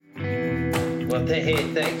Well,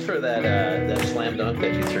 hey, thanks for that slam dunk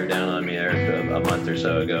that you threw down on me there a month or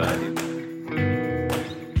so ago.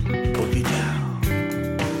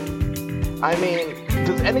 I mean,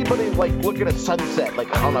 does anybody look at a sunset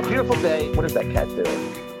on a beautiful day? What is that cat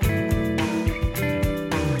doing?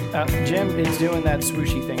 Jim, it's doing that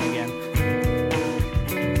swooshy thing again.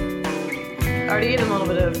 I already gave him a little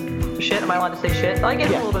bit of shit. Am I allowed to say shit? I gave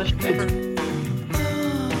him a little bit of shit.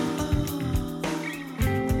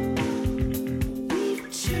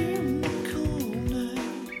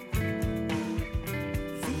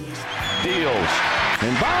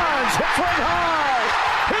 And Bonds hits one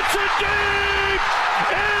high. Hits it deep.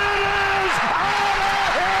 It is out of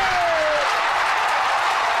here.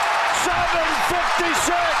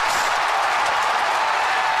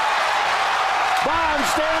 7:56. Bonds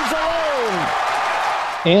stands alone.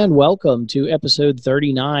 And welcome to episode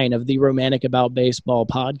 39 of the Romantic About Baseball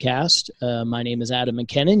podcast. My name is Adam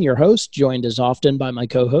McKinnon, your host, joined as often by my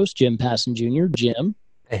co-host, Jim Passon Jr. Jim.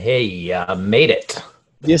 Hey, made it.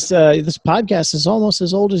 This podcast is almost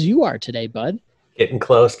as old as you are today, bud. Getting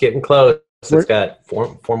close. It's got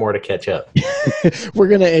four more to catch up. we're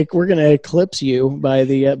gonna eclipse you by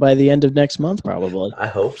the end of next month, probably. I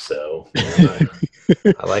hope so.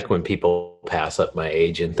 I like when people pass up my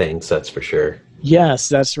age and things. That's for sure. Yes,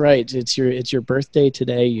 that's right. It's your birthday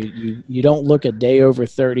today. You don't look a day over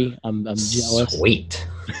 30. I'm jealous. Sweet,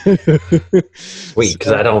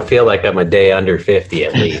 because I don't feel like I'm a day under 50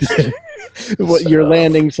 at least. Well, you're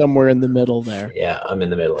landing somewhere in the middle there. Yeah, I'm in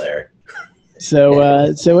the middle there.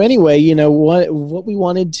 So anyway, you know what we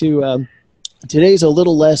wanted to today's a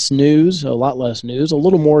little less news, a lot less news, a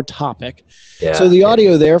little more topic. Yeah. So the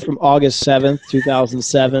audio there from August 7th,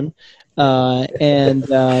 2007,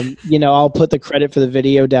 and I'll put the credit for the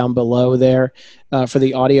video down below there, for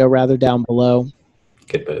the audio rather down below.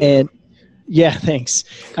 Good move. And yeah, thanks.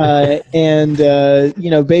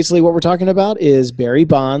 Basically what we're talking about is Barry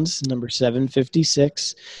Bonds, number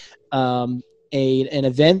 756, an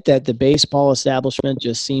event that the baseball establishment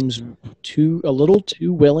just seems a little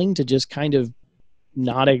too willing to just kind of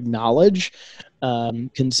not acknowledge,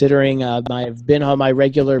 considering I've been on my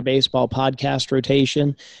regular baseball podcast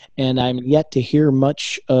rotation, and I'm yet to hear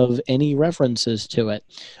much of any references to it.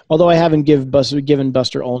 Although I haven't given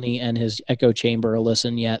Buster Olney and his echo chamber a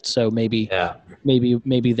listen yet, so maybe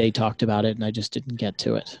they talked about it and I just didn't get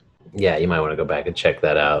to it. Yeah, you might want to go back and check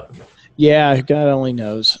that out. Yeah, God only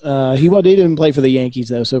knows. He didn't play for the Yankees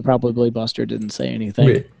though, so probably Buster didn't say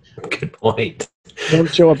anything. Good point.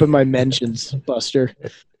 Don't show up in my mentions, Buster.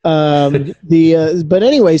 But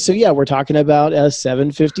anyway, so yeah, we're talking about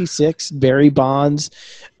 756 Barry Bonds,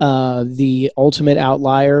 the ultimate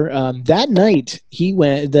outlier. That night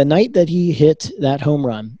the night that he hit that home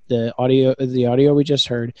run, the audio we just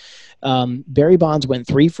heard, Barry Bonds went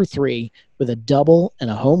 3 for 3 with a double and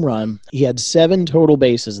a home run. He had 7 total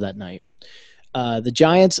bases that night. The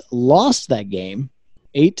Giants lost that game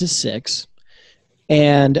 8-6.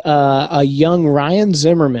 And a young Ryan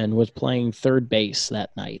Zimmerman was playing third base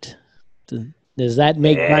that night. Does that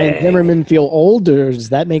make Ryan Zimmerman feel old, or does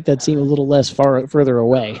that make that seem a little less further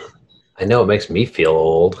away? I know it makes me feel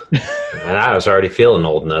old, and I was already feeling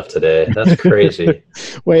old enough today. That's crazy.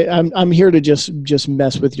 Wait, I'm here to just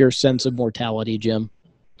mess with your sense of mortality, Jim.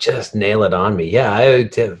 Just nail it on me. Yeah,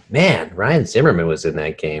 Ryan Zimmerman was in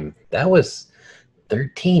that game. That was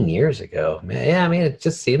 13 years ago. Man, yeah, I mean, it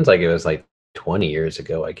just seems like it was like 20 years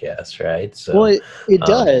ago, I guess, right? So, well, it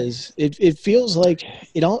does. It feels like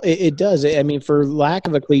it does. I mean, for lack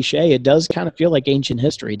of a cliche, it does kind of feel like ancient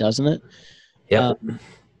history, doesn't it? Yeah.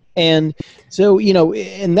 And so,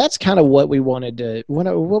 and that's kind of what we wanted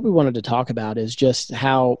to talk about, is just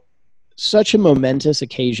how such a momentous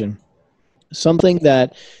occasion, something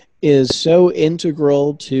that is so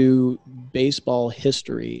integral to baseball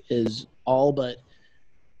history, has all but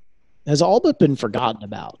been forgotten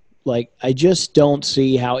about. Like, I just don't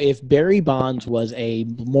see how, if Barry Bonds was a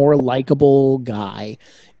more likable guy,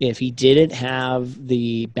 if he didn't have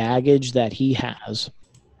the baggage that he has,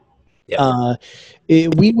 there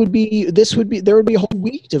would be a whole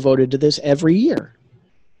week devoted to this every year.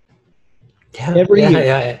 Every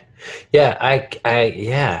year. Yeah.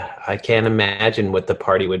 I can't imagine what the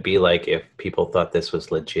party would be like if people thought this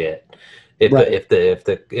was legit. If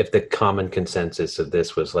the common consensus of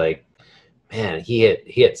this was like, man, he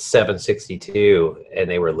hit 762 and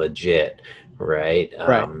they were legit, right?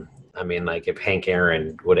 Right. I mean, like, if Hank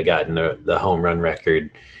Aaron would have gotten the home run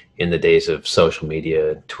record in the days of social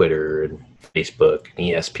media, Twitter and Facebook and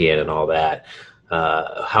ESPN and all that,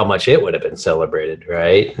 how much it would have been celebrated,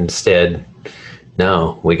 right? Instead,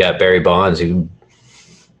 no, we got Barry Bonds, who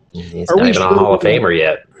he's not even a Hall of Famer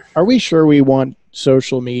yet. Are we sure we want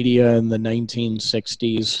social media in the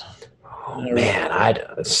 1960s? Oh man,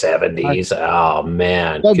 70s. Oh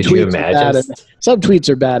man, could you Subtweets are bad. imagine? Subtweets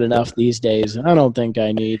are bad enough these days. I don't think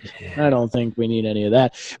we need any of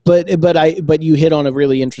that. But you hit on a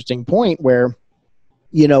really interesting point where,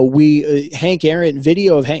 Hank Aaron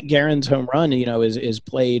video of Hank Aaron's home run, is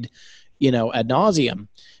played, ad nauseum.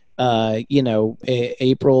 April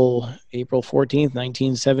 14th,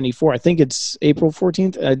 1974. I think it's April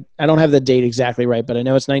 14th. I don't have the date exactly right, but I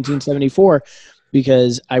know it's 1974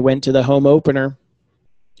 because I went to the home opener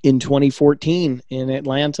in 2014 in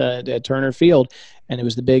Atlanta at Turner Field, and it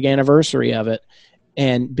was the big anniversary of it,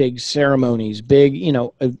 and big ceremonies,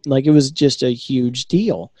 like it was just a huge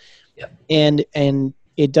deal. Yep. And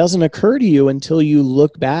it doesn't occur to you until you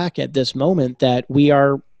look back at this moment that we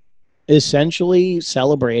are essentially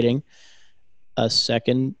celebrating the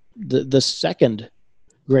second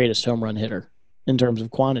greatest home run hitter in terms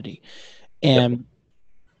of quantity. And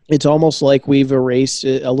it's almost like we've erased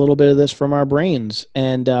a little bit of this from our brains.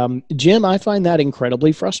 And Jim, I find that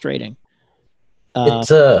incredibly frustrating.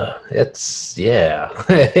 It's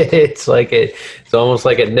almost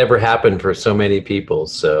like it never happened for so many people.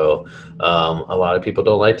 So a lot of people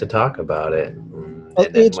don't like to talk about it.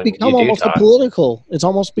 It's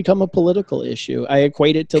almost become a political issue. I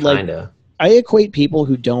equate it to I equate people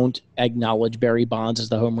who don't acknowledge Barry Bonds as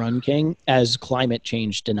the home run king as climate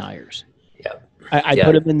change deniers. Yeah. I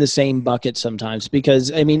put them in the same bucket sometimes because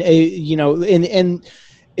and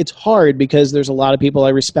it's hard because there's a lot of people I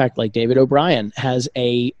respect, like David O'Brien has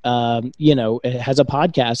a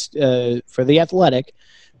podcast for The Athletic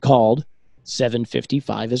called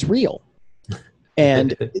 755 is Real.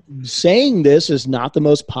 And saying this is not the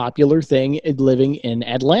most popular thing living in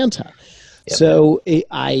Atlanta. Yep. So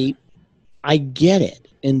I get it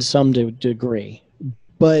in some degree,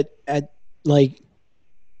 but I don't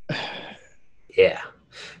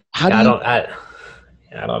know. I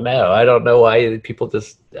don't know why people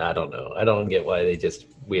I don't know. I don't get why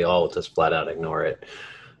we all just flat out ignore it.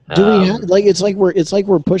 It's like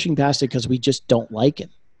we're pushing past it because we just don't like it.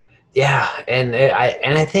 Yeah, and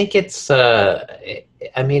I think it's some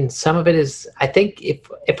of it is, I think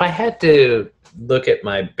if I had to look at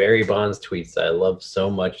my Barry Bonds tweets that I love so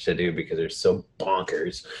much to do because they're so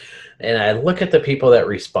bonkers, and I look at the people that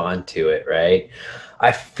respond to it, right?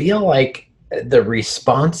 I feel like the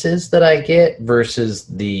responses that I get versus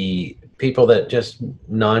the people that just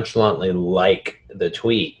nonchalantly like the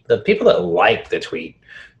tweet, the people that like the tweet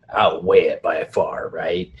outweigh it by far,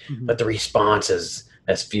 right? Mm-hmm. But the responses,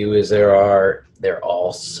 as few as there are, they're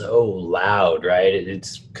all so loud, right?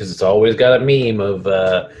 It's because it's always got a meme of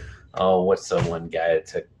what's the one guy that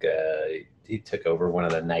took over one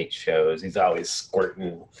of the night shows? He's always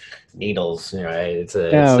squirting needles, right?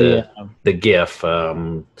 The GIF,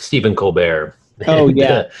 Stephen Colbert. Oh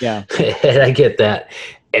yeah, yeah. And I get that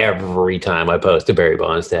every time I post a Barry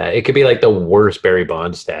Bonds stat. It could be like the worst Barry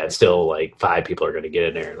Bonds stat. Still, like 5 people are going to get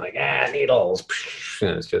in there and like, needles.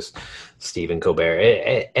 And it's just Stephen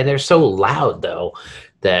Colbert. And they're so loud, though,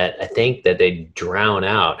 that I think that they drown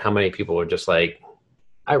out how many people are just like,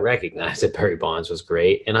 I recognize that Barry Bonds was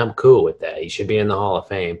great, and I'm cool with that. He should be in the Hall of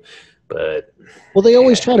Fame. But they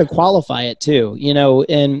always try to qualify it too,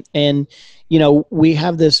 and we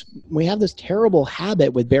have this terrible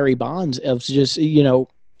habit with Barry Bonds of just,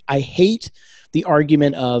 I hate the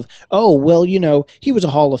argument of, he was a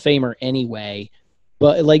Hall of Famer anyway.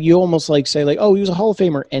 But like you almost like say like, he was a Hall of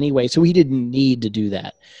Famer anyway, so he didn't need to do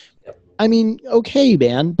that. Yep. I mean, okay,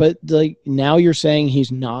 man, but like now you're saying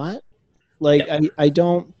he's not. Like yep. I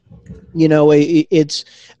don't,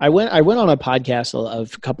 I went on a podcast a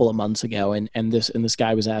couple of months ago, and this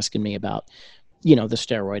guy was asking me about, the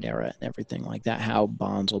steroid era and everything like that, how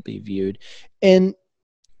Bonds will be viewed. And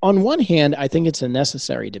on one hand, I think it's a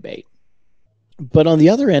necessary debate, but on the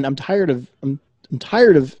other end, I'm tired of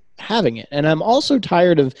having it. And I'm also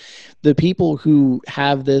tired of the people who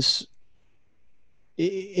have this.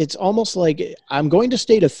 It's almost like I'm going to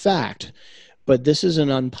state a fact, but this is an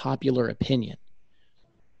unpopular opinion.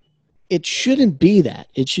 It shouldn't be that.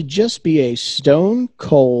 It should just be a stone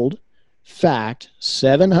cold fact.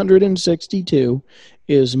 762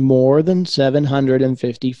 is more than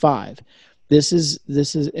 755. This is,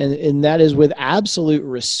 and that is with absolute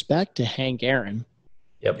respect to Hank Aaron.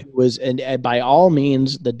 Yep. Who was, and by all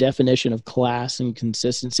means, the definition of class and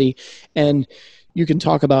consistency. And you can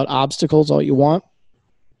talk about obstacles all you want.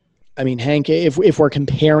 I mean, Hank, if we're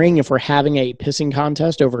comparing, if we're having a pissing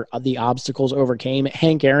contest over the obstacles overcame,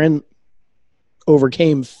 Hank Aaron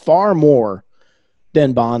overcame far more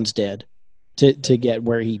than Bonds did to get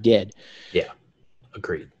where he did. Yeah,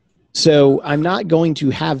 agreed. So I'm not going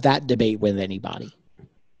to have that debate with anybody.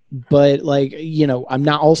 But like, I'm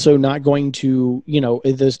not going to,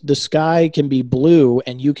 the sky can be blue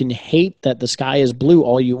and you can hate that the sky is blue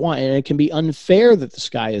all you want. And it can be unfair that the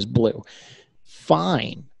sky is blue.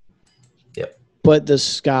 Fine. Yep. But the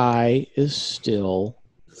sky is still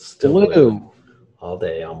blue. All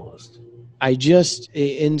day almost. So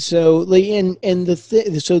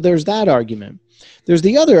there's that argument. There's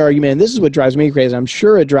the other argument, and this is what drives me crazy. I'm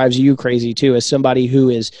sure it drives you crazy too, as somebody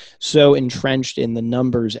who is so entrenched in the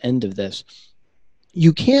numbers end of this.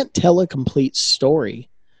 You can't tell a complete story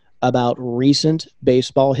about recent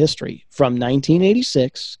baseball history from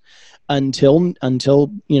 1986 until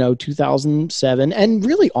 2007 and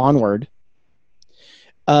really onward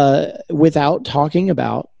without talking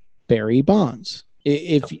about Barry Bonds.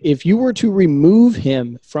 If you were to remove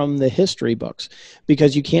him from the history books,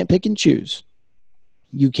 because you can't pick and choose.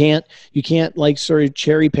 You can't like sort of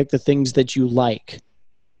cherry pick the things that you like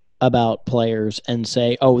about players and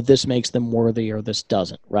say, oh, this makes them worthy or this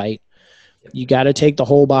doesn't, right? Yep. You got to take the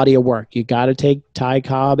whole body of work. You got to take Ty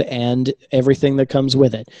Cobb and everything that comes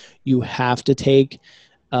with it. You have to take,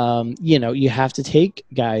 you have to take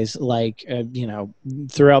guys like,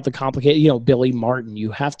 throughout the complicated, Billy Martin.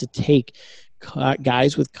 You have to take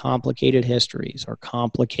guys with complicated histories or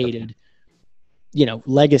complicated,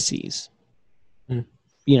 legacies. Mm.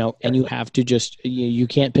 And you have to just, you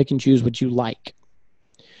can't pick and choose what you like.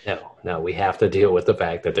 No, we have to deal with the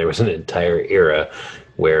fact that there was an entire era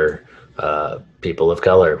where people of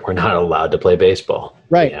color were not allowed to play baseball.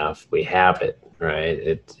 Right. We have it, right?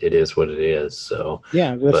 It is what it is. So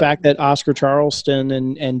yeah, the fact that Oscar Charleston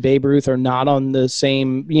and Babe Ruth are not on the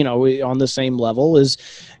same, on the same level is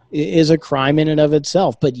a crime in and of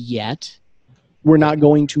itself. But yet we're not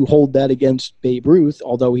going to hold that against Babe Ruth,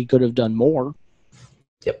 although he could have done more.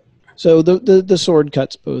 Yep. So the sword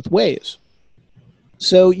cuts both ways.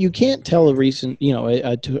 So you can't tell a recent,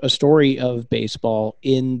 a story of baseball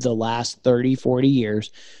in the last 30, 40 years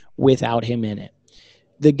without him in it.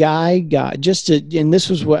 The guy got and this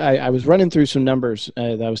was what I was running through some numbers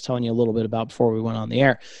that I was telling you a little bit about before we went on the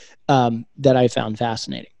air that I found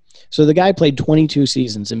fascinating. So the guy played 22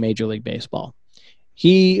 seasons in Major League Baseball.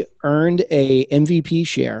 He earned a MVP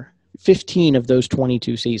share 15 of those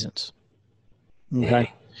 22 seasons.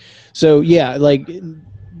 Okay. So yeah, like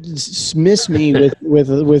dismiss me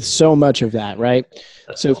with so much of that, right?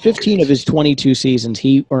 So 15 of his 22 seasons,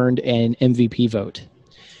 he earned an MVP vote.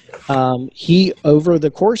 He, over the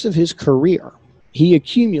course of his career, he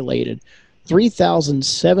accumulated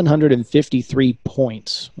 3,753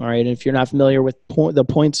 points. All right. And if you're not familiar with the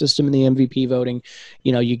point system in the MVP voting,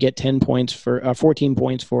 you get 10 points for 14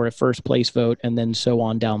 points for a first place vote, and then so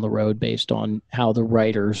on down the road based on how the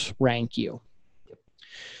writers rank you.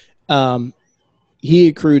 He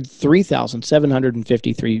accrued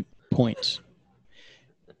 3,753 points.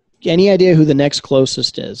 Any idea who the next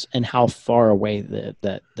closest is and how far away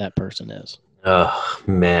that person is? Oh,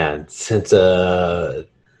 man. Since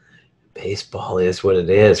baseball is what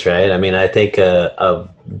it is, right? I mean, I think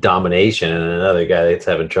of domination and another guy that's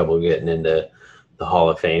having trouble getting into the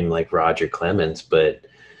Hall of Fame like Roger Clemens, but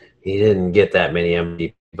he didn't get that many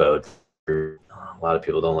MVP votes. A lot of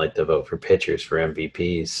people don't like to vote for pitchers for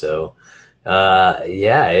MVPs, so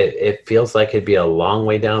it feels like it'd be a long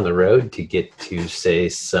way down the road to get to, say,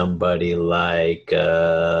 somebody like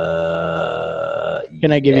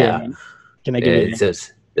Can I give you a name?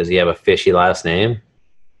 Does he have a fishy last name?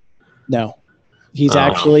 No. He's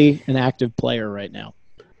actually an active player right now.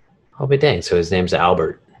 Oh, but dang. So his name's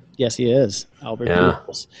Albert. Yes, he is. Albert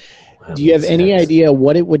Pujols. Wow, do you have any idea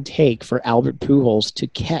what it would take for Albert Pujols to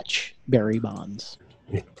catch Barry Bonds?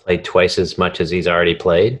 He played twice as much as he's already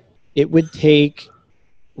played? It would take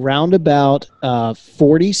round about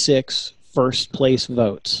 46 first place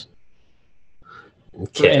votes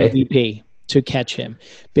for MVP to catch him.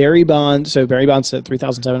 Barry Bonds said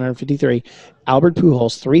 3,753. Albert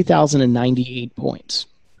Pujols 3,098 points.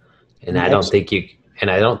 And I don't think you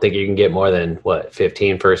can get more than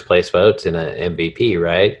 15 first place votes in an MVP,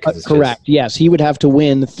 right? Correct. Yes, he would have to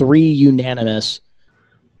win 3 unanimous,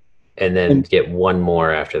 and then get one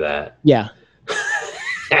more after that. Yeah.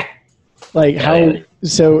 Like how?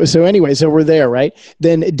 So anyway, so we're there, right?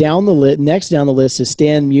 Then next down the list is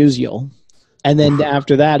Stan Musial, and then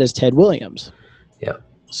after that is Ted Williams. Yeah.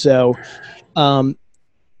 So, Barry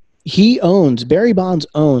Bonds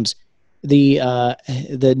owns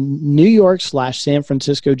the New York / San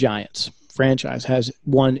Francisco Giants franchise has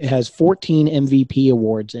 14 MVP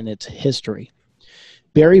awards in its history.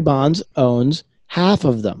 Barry Bonds owns half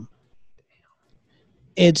of them.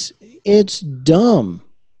 It's dumb.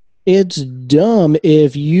 It's dumb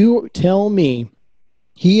if you tell me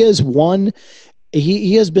he has won.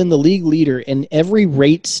 He has been the league leader in every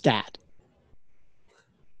rate stat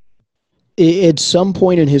at some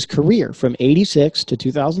point in his career, from 86 to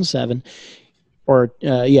 2007, or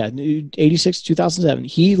 86 to 2007.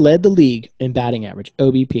 He led the league in batting average,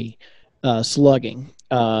 OBP, slugging.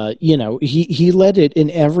 He led it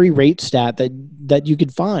in every rate stat that you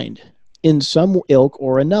could find in some ilk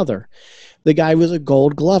or another. The guy was a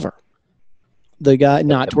Gold Glover. The guy,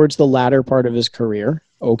 not towards the latter part of his career.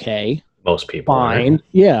 Okay. Most people fine. aren't.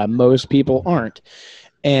 Yeah, most people aren't.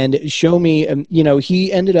 And show me,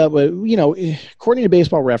 he ended up with, according to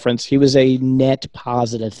Baseball Reference, he was a net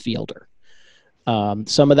positive fielder.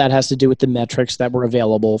 Some of that has to do with the metrics that were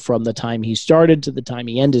available from the time he started to the time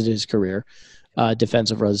he ended his career.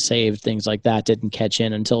 Defensive runs saved, things like that didn't catch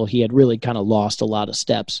in until he had really kind of lost a lot of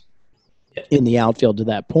steps in the outfield to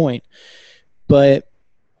that point. But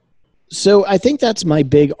so I think that's my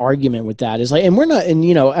big argument with that is like, and we're not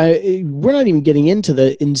even getting into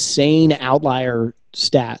the insane outlier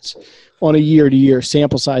stats on a year-to-year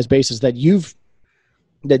sample size basis that you've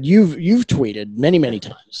tweeted many, many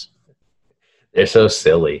times. They're so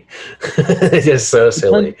silly. They're just so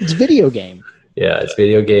silly. It's video game. Yeah, it's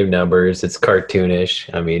video game numbers. It's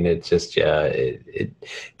cartoonish. I mean, it's just it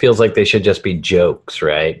feels like they should just be jokes,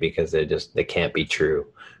 right? Because they can't be true,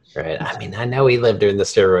 right? I mean, I know he lived during the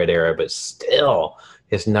steroid era, but still,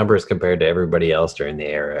 his numbers compared to everybody else during the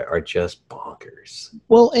era are just bonkers.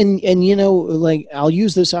 Well, and I'll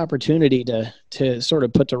use this opportunity to sort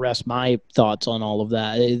of put to rest my thoughts on all of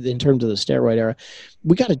that in terms of the steroid era.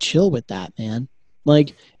 We got to chill with that, man.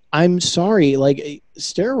 Like, I'm sorry, like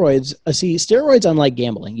steroids, unlike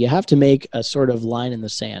gambling, you have to make a sort of line in the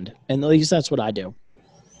sand. And at least that's what I do.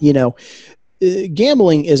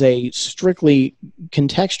 Gambling is a strictly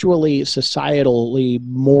contextually, societally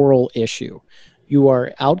moral issue. You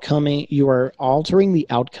are altering the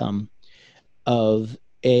outcome of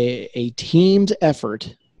a team's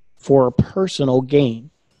effort for personal gain.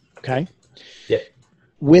 Okay? Yeah.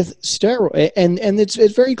 With steroid, and it's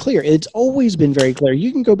very clear. It's always been very clear.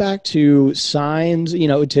 You can go back to signs,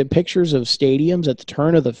 to pictures of stadiums at the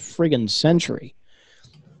turn of the friggin' century,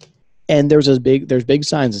 and there's big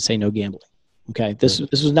signs that say no gambling. Okay, this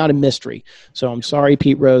was not a mystery. So I'm sorry,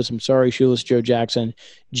 Pete Rose. I'm sorry, Shoeless Joe Jackson.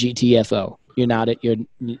 GTFO. You're not it.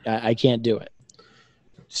 I can't do it.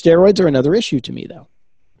 Steroids are another issue to me, though.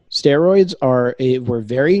 Steroids were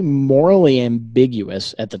very morally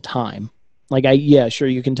ambiguous at the time. Like sure,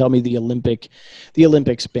 you can tell me the Olympics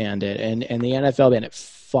banned it and the NFL banned it.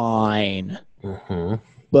 Fine. Mm-hmm.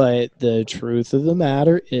 But the truth of the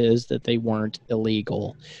matter is that they weren't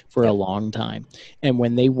illegal for a long time. And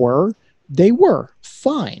when they were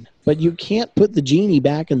fine. But you can't put the genie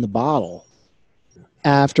back in the bottle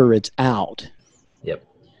after it's out. Yep.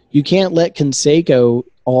 You can't let Canseco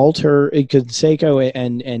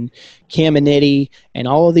and Caminiti and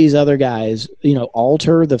all of these other guys,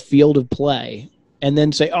 alter the field of play and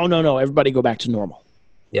then say, oh, no, everybody go back to normal.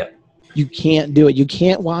 Yeah. You can't do it. You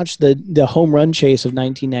can't watch the home run chase of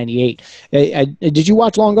 1998. Did you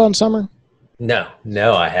watch Long Gone Summer? No,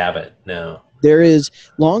 I haven't. No. There is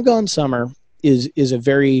Long Gone Summer is a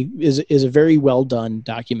very well done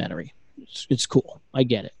documentary. It's cool. I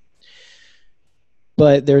get it.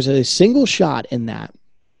 But there's a single shot in that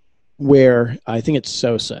where I think it's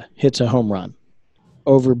Sosa hits a home run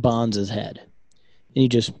over Bonds' head. And you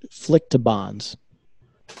just flick to Bonds.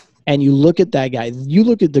 And you look at that guy. You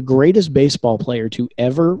look at the greatest baseball player to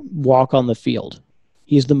ever walk on the field.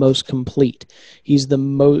 He's the most complete. He's the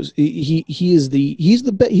most he's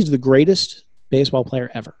the greatest baseball player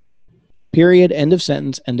ever. Period. End of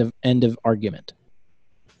sentence. End of argument.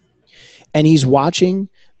 And he's watching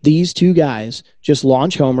these two guys just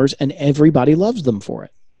launch homers and everybody loves them for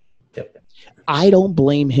it. Yep. I don't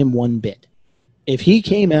blame him one bit. If he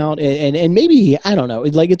came out and maybe I don't know,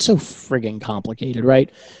 it's so friggin' complicated, right?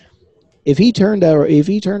 If he turned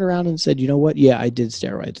around and said, you know what? Yeah, I did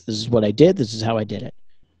steroids. This is what I did. This is how I did it.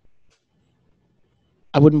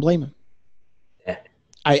 I wouldn't blame him. Yeah.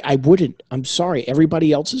 I wouldn't. I'm sorry.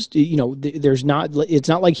 Everybody else is, it's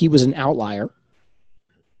not like he was an outlier.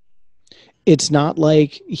 It's not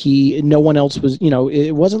like no one else was,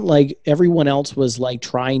 it wasn't like everyone else was like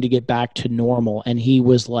trying to get back to normal and he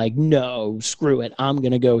was like, no, screw it. I'm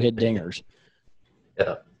going to go hit dingers.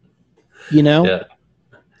 Yeah. Yeah.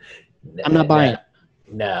 I'm not buying it.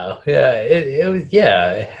 No. Yeah.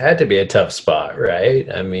 It had to be a tough spot,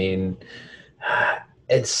 right? I mean,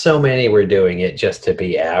 and so many were doing it just to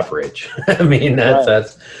be average. I mean,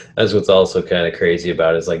 that's what's also kind of crazy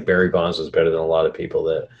about it. Is like Barry Bonds was better than a lot of people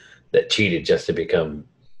that cheated just to become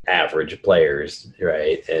average players,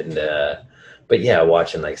 right? And but yeah,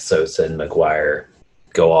 watching like Sosa and McGuire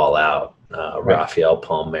go all out, Rafael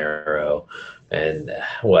Palmeiro and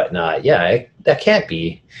whatnot. Yeah, that can't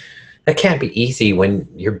be easy when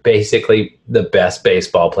you're basically the best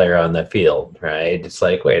baseball player on the field, right? It's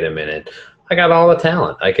like, wait a minute. I got all the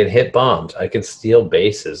talent. I can hit bombs. I can steal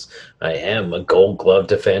bases. I am a Gold Glove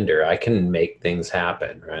defender. I can make things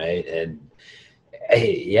happen, right? And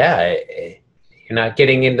yeah, you're not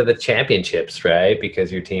getting into the championships, right?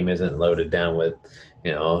 Because your team isn't loaded down with,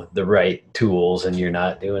 the right tools, and you're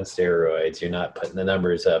not doing steroids. You're not putting the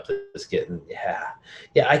numbers up. It's getting, yeah,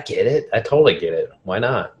 I get it. I totally get it. Why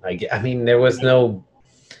not? I mean,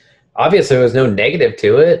 obviously there was no negative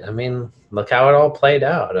to it. I mean, look how it all played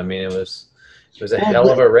out. I mean, it was a hell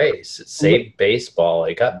of a race. It saved baseball.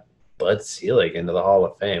 It got Bud Selig into the Hall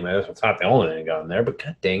of Fame. It's not the only thing that got him there, but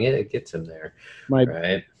god dang it, it gets him there. My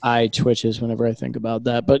right? eye twitches whenever I think about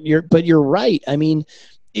that. But you're right. I mean,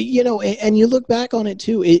 and you look back on it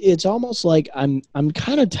too. It's almost like I'm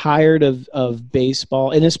kind of tired of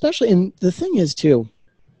baseball, and especially, and the thing is too,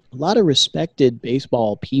 a lot of respected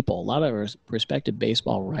baseball people, a lot of respected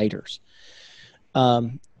baseball writers,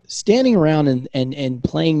 standing around and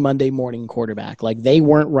playing Monday morning quarterback. Like, they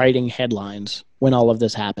weren't writing headlines when all of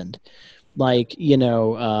this happened. Like,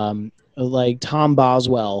 like Tom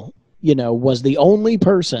Boswell, was the only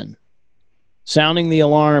person sounding the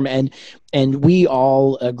alarm, and we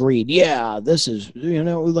all agreed, yeah, this is,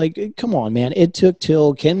 like, come on, man. It took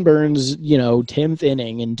till Ken Burns, 10th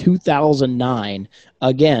inning in 2009,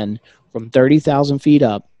 again, from 30,000 feet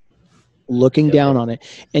up, looking down on it.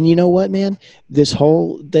 And you know what, man? This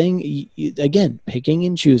whole thing, again, picking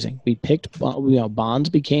and choosing. We picked, Bonds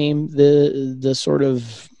became the sort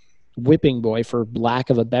of whipping boy, for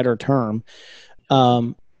lack of a better term,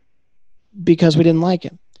 because we didn't like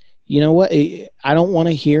him. You know what? I don't want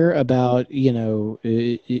to hear about,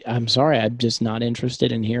 I'm sorry, I'm just not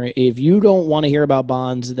interested in hearing. If you don't want to hear about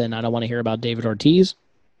Bonds, then I don't want to hear about David Ortiz.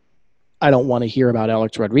 I don't want to hear about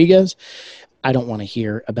Alex Rodriguez. I don't want to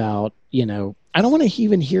hear about, I don't want to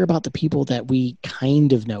even hear about the people that we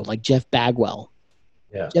kind of know, like Jeff Bagwell.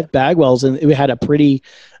 Yeah. Jeff Bagwell's, and we had a pretty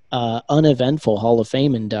uneventful Hall of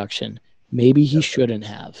Fame induction. Maybe he shouldn't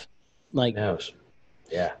have. Like,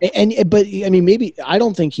 yeah. But I mean, maybe I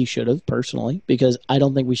don't think he should have, personally, because I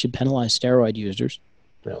don't think we should penalize steroid users.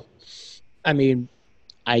 No. I mean,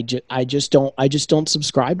 I just don't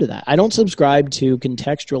subscribe to that. I don't subscribe to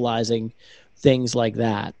contextualizing things like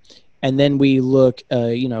that. And then we look,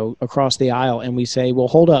 across the aisle, and we say, well,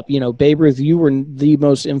 hold up, Babe Ruth, you were the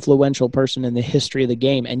most influential person in the history of the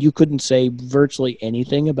game, and you couldn't say virtually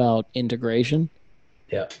anything about integration.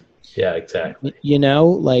 Yeah. Yeah, exactly.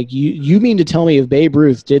 Like, you mean to tell me if Babe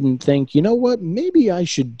Ruth didn't think, you know what, maybe I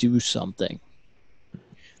should do something,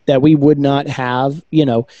 that we would not have,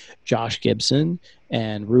 Josh Gibson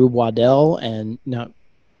and Rube Waddell and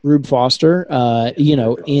Rube Foster,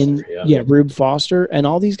 Rube Foster and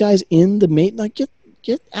all these guys in the main, like, get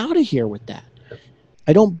out of here with that.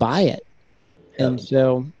 I don't buy it.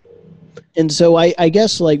 Yeah. And so I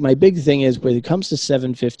guess, like, my big thing is, when it comes to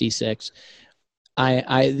 756,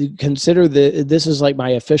 I consider this is like my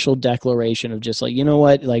official declaration of just, like, you know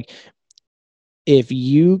what, like, if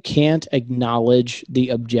you can't acknowledge the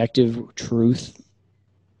objective truth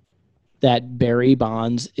that Barry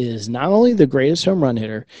Bonds is not only the greatest home run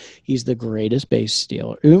hitter, he's the greatest base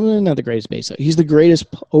stealer. Not the greatest base stealer. He's the greatest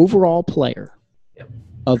overall player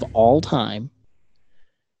of all time.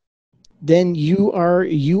 Then you are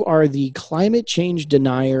the climate change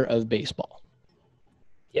denier of baseball.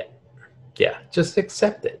 Yeah, just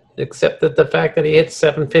accept it. Accept that the fact that he hit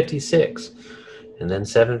 756 and then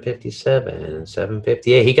 757 and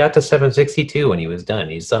 758. He got to 762 when he was done.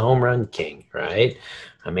 He's the home run king, right?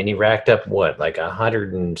 I mean, he racked up like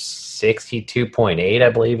 162.8, I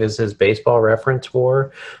believe, is his baseball reference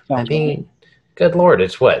WAR. I mean, good Lord,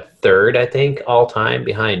 it's third, I think, all time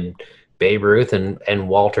behind Babe Ruth and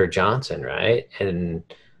Walter Johnson, right? And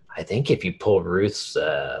I think if you pull Ruth's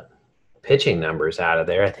pitching numbers out of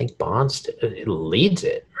there, I think Bonds leads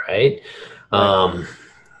it, right?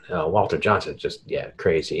 Walter Johnson, just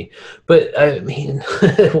crazy. But I mean,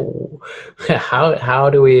 how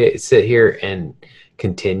do we sit here and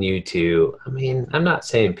continue to? I mean, I'm not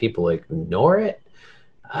saying people ignore it,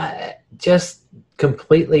 just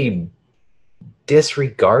completely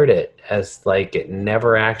disregard it as like it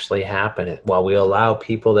never actually happened, while we allow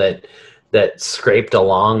people that scraped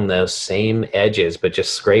along those same edges, but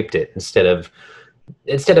just scraped it instead of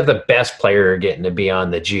the best player getting to be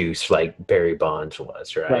on the juice like Barry Bonds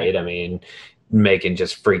was, right? I mean, making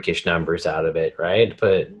just freakish numbers out of it, right?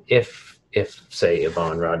 But if if say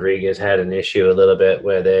Yvonne Rodriguez had an issue a little bit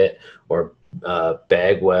with it, or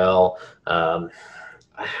Bagwell.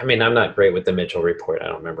 I mean, I'm not great with the Mitchell report. I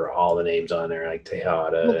don't remember all the names on there, like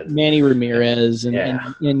Tejada and Manny Ramirez and,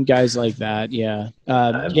 yeah. and guys like that. Yeah.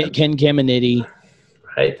 Um, Ken Caminiti.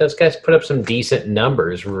 right? Those guys put up some decent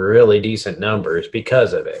numbers, really decent numbers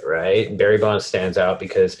because of it, right? And Barry Bonds stands out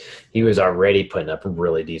because he was already putting up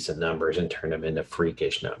really decent numbers and turned them into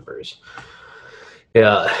freakish numbers.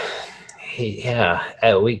 Yeah.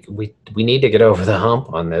 We need to get over the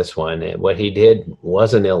hump on this one. What he did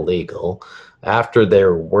wasn't illegal. After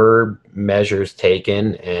there were measures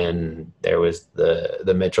taken and there was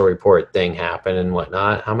the Mitchell report thing happen and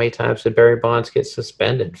whatnot, how many times did Barry Bonds get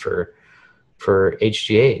suspended for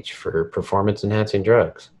HGH, for performance enhancing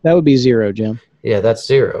drugs? That would be 0, Jim. Yeah, that's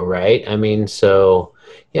 0, right? I mean, so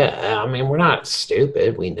yeah, I mean, we're not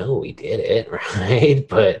stupid. We know we did it, right?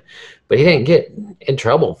 But he didn't get in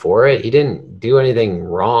trouble for it. He didn't do anything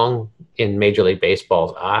wrong in Major League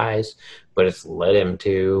Baseball's eyes, but it's led him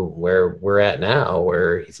to where we're at now,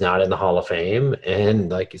 where he's not in the Hall of Fame, and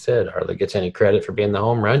like you said, hardly gets any credit for being the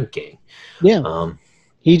home run king. Yeah.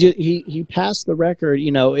 He passed the record,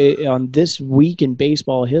 on this week in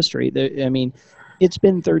baseball history. I mean, it's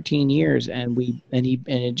been 13 years, and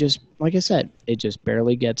it just, like I said, it just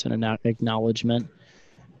barely gets an acknowledgement.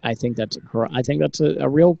 I think that's a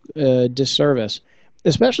real disservice,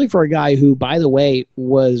 especially for a guy who, by the way,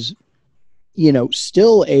 was,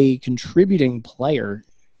 still a contributing player.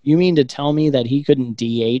 You mean to tell me that he couldn't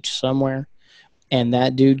DH somewhere, and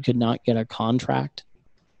that dude could not get a contract?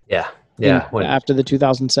 Yeah. After the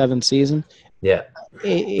 2007 season. Yeah.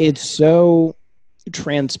 It's so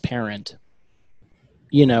transparent,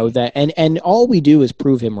 that, and all we do is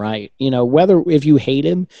prove him right. If you hate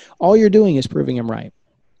him, all you're doing is proving him right.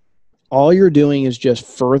 All you're doing is just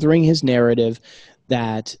furthering his narrative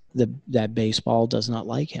that that baseball does not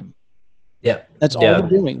like him. Yeah. That's all we're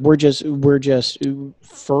doing. We're just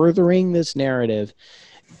furthering this narrative.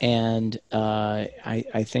 And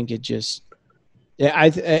I think it just,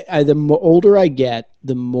 the older I get,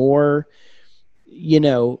 the more,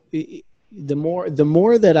 the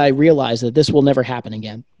more that I realize that this will never happen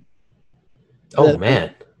again. Oh,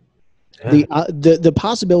 man. Yeah. The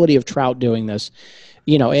possibility of Trout doing this,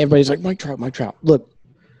 everybody's like, Mike Trout. Look,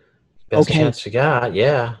 best chance you got,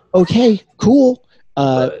 yeah. Okay, cool.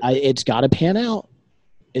 It's got to pan out.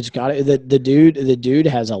 It's got to. The dude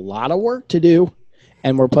has a lot of work to do,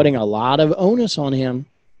 and we're putting a lot of onus on him.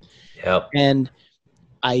 Yep. And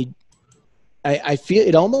I feel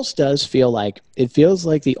it almost does feel like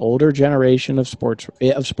the older generation of sports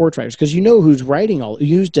writers, because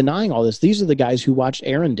who's denying all this. These are the guys who watched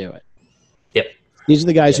Aaron do it. Yep. These are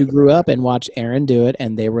the guys who grew up and watched Aaron do it,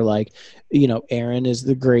 and they were like, Aaron is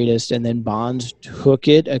the greatest. And then Bonds took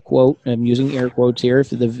it, a quote, I'm using air quotes here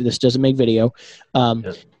if this doesn't make video,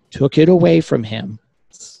 took it away from him.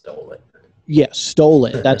 Stole it. Yeah, stole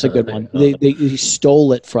it. That's a good one. He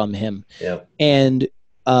stole it from him. Yep. And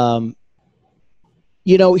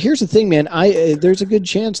here's the thing, man. There's a good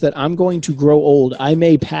chance that I'm going to grow old. I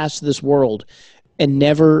may pass this world and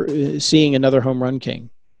never seeing another home run king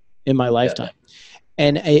in my lifetime.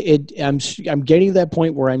 And I'm getting to that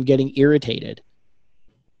point where I'm getting irritated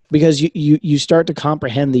because you start to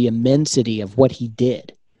comprehend the immensity of what he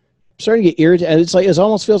did. I'm starting to get irritated. It's like it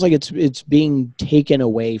almost feels like it's being taken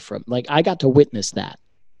away from. Like I got to witness that.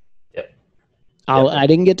 Yep. I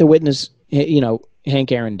didn't get to witness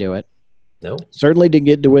Hank Aaron do it. No. Certainly didn't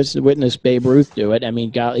get to witness Babe Ruth do it. I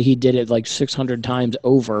mean, he did it like 600 times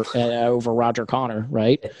over Roger Connor,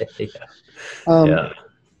 right? Yeah.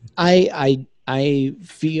 I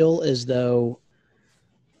feel as though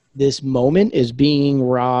this moment is being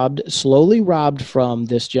slowly robbed from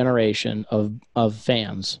this generation of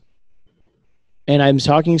fans. And I'm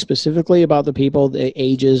talking specifically about the people that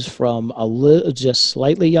ages from just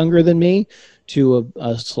slightly younger than me to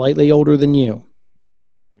a slightly older than you.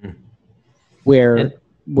 Where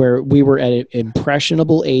we were at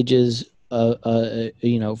impressionable ages,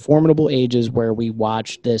 formidable ages where we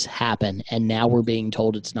watched this happen, and now we're being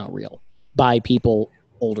told it's not real by people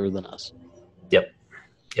older than us. Yep.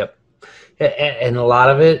 And a lot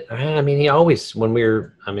of it, I mean,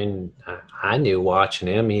 I knew watching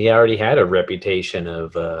him, he already had a reputation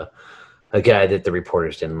of a guy that the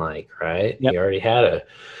reporters didn't like, right? Yep. He already had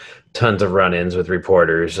tons of run-ins with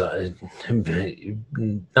reporters,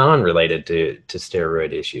 non-related to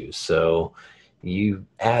steroid issues. So you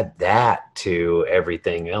add that to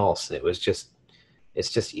everything else, and it was just it's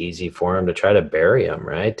just easy for him to try to bury him,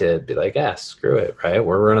 right? To be like, screw it, right?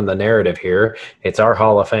 We're running the narrative here. It's our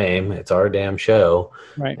Hall of Fame. It's our damn show.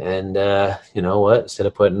 Right. And you know what? Instead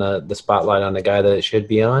of putting the spotlight on the guy that it should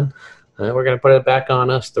be on, we're going to put it back on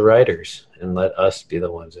us, the writers, and let us be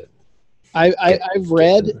the ones that.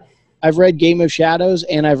 I've read Game of Shadows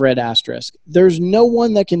and I've read Asterisk. There's no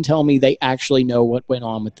one that can tell me they actually know what went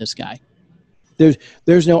on with this guy.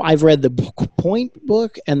 There's no. I've read the Point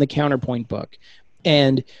book and the Counterpoint book,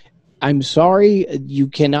 and I'm sorry, you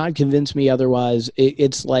cannot convince me otherwise.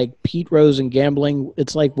 It's like Pete Rose and gambling.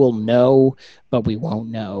 It's like we'll know, but we won't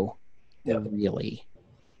know. Really.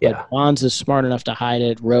 Yeah. But Bonds is smart enough to hide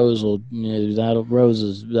it. Rose will,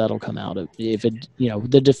 that'll come out if it,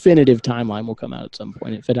 the definitive timeline will come out at some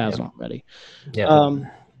point if it hasn't already. Yeah.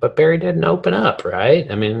 But Barry didn't open up,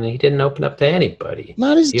 right? I mean, he didn't open up to anybody.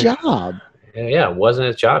 Not his job. Yeah, it wasn't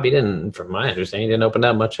his job. He didn't, from my understanding, he didn't open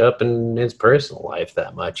that much up in his personal life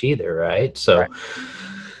that much either, right? So,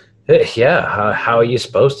 yeah, how are you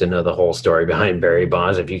supposed to know the whole story behind Barry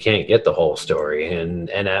Bonds if you can't get the whole story? And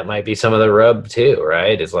that might be some of the rub too,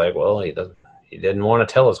 right? It's like, well, he didn't want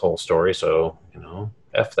to tell his whole story, so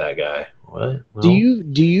F that guy. What? Well,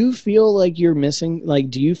 do you feel like you're missing? Like,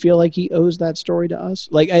 do you feel like he owes that story to us?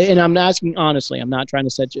 Like, and I'm asking honestly. I'm not trying to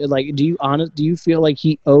set you. Like, do you feel like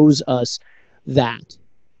he owes us that?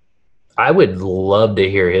 I would love to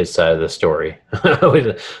hear his side of the story.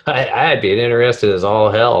 I'd be interested as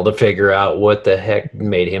all hell to figure out what the heck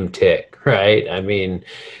made him tick, right? I mean,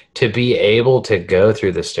 to be able to go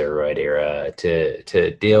through the steroid era,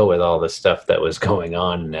 to deal with all the stuff that was going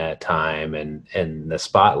on in that time and the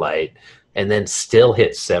spotlight, and then still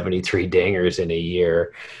hit 73 dingers in a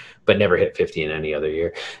year, but never hit 50 in any other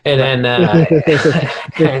year. And then,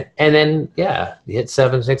 he hit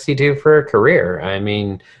 762 for a career. I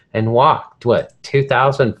mean, and walked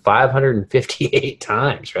 2,558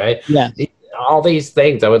 times, right? Yeah. All these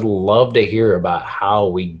things. I would love to hear about how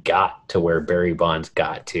we got to where Barry Bonds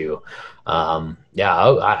got to. I mean,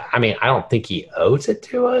 I don't think he owes it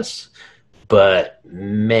to us, but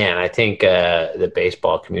man, I think the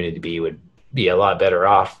baseball community would be a lot better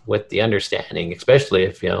off with the understanding, especially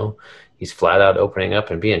if, he's flat out opening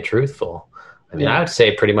up and being truthful. I mean, I would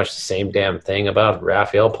say pretty much the same damn thing about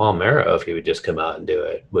Rafael Palmeiro if he would just come out and do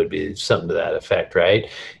it. Would be something to that effect, right?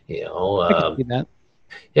 I can see that.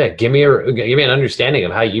 Yeah, give me an understanding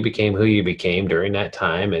of how you became who you became during that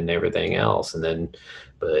time and everything else, and then,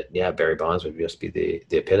 but yeah, Barry Bonds would just be the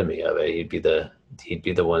epitome of it. He'd be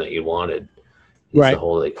the one that you wanted. He's right.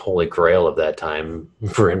 The holy grail of that time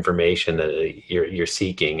for information that you're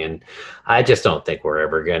seeking, and I just don't think we're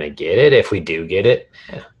ever going to get it. If we do get it,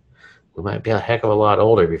 we might be a heck of a lot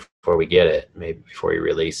older before we get it, maybe before he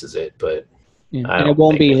releases it. But and it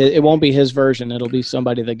won't be his version. It'll be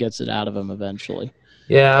somebody that gets it out of him eventually.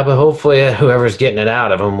 Yeah, but hopefully whoever's getting it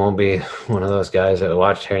out of him won't be one of those guys that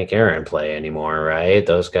watch Hank Aaron play anymore, right?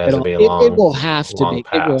 Those guys will be long. It will have to be.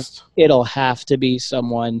 It'll have to be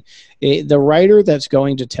someone. The writer that's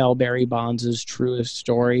going to tell Barry Bonds' truest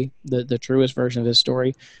story, the truest version of his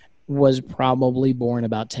story, was probably born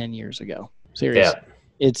about 10 years ago. Seriously.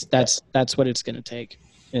 Yeah. That's what it's going to take.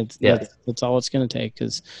 That's all it's going to take,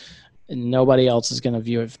 because nobody else is going to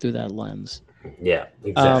view it through that lens. Yeah,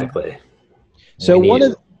 exactly. So we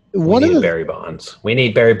need Barry Bonds. We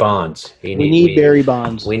need Barry Bonds. We need Barry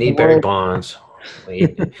Bonds. We need Barry Bonds.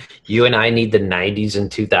 You and I need the 90s and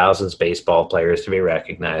 2000s baseball players to be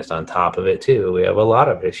recognized on top of it, too. We have a lot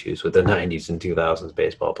of issues with the 90s and 2000s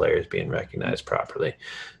baseball players being recognized properly.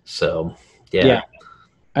 Yeah.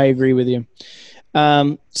 I agree with you.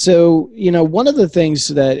 So, one of the things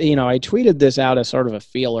that, I tweeted this out as sort of a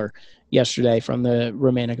feeler yesterday from the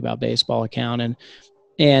Romantic About Baseball account.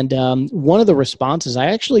 And one of the responses I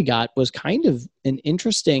actually got was kind of an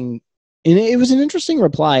interesting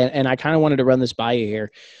reply, and I kind of wanted to run this by you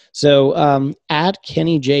here. So at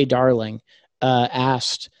Kenny J. Darling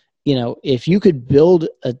asked, if you could build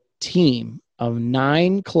a team of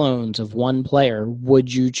 9 clones of one player,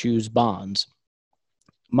 would you choose Bonds?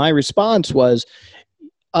 My response was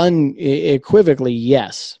unequivocally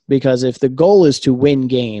yes, because if the goal is to win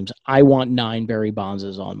games, I want 9 Barry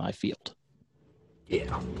Bondses on my field.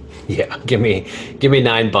 Yeah. Give me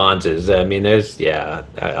 9 Bondses. I mean, there's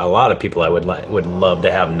a lot of people I would love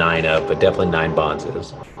to have 9 of, but definitely 9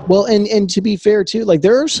 Bondses. Well, and to be fair too, like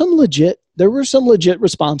there were some legit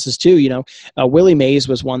responses too. Willie Mays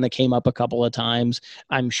was one that came up a couple of times.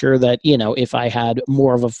 I'm sure that if I had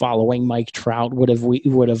more of a following, Mike Trout would have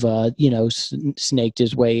snaked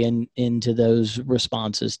his way into those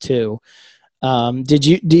responses too. Would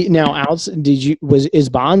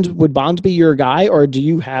Bonds be your guy, or do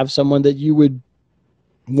you have someone that you would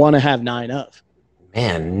want to have 9 of.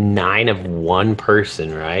 Man, 9 of one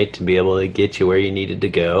person, right? To be able to get you where you needed to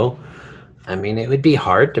go. I mean, it would be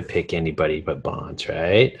hard to pick anybody but Bonds,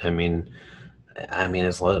 right? I mean,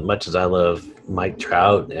 as much as I love Mike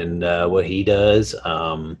Trout and what he does,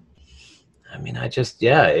 it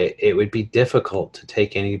would be difficult to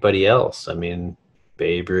take anybody else. I mean,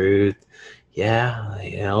 Babe Ruth,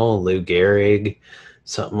 Lou Gehrig,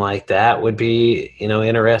 something like that would be,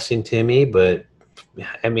 interesting to me. But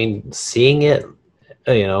I mean, seeing it,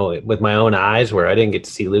 with my own eyes, where I didn't get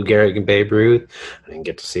to see Lou Gehrig and Babe Ruth, I didn't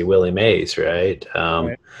get to see Willie Mays, right?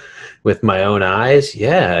 Right. With my own eyes,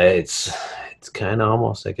 it's kind of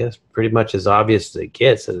almost, I guess, pretty much as obvious as it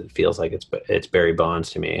gets. That it feels like it's Barry Bonds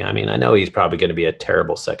to me. I mean, I know he's probably going to be a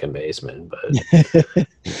terrible second baseman, but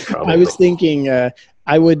I was thinking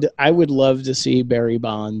I would love to see Barry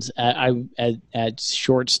Bonds at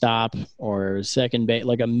shortstop or second base,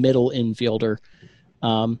 like a middle infielder.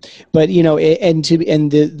 But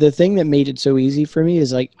the thing that made it so easy for me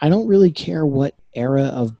is, like, I don't really care what era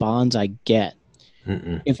of Bonds I get.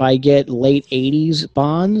 Mm-mm. If I get late 80s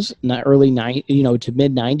Bonds, not early to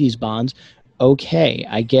mid 90s Bonds, okay,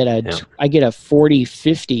 I get a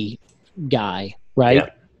 40-50 guy, right? Yeah.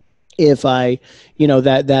 If I,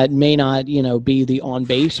 that may not, be the on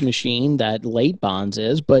base machine that late Bonds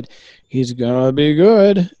is, but he's gonna be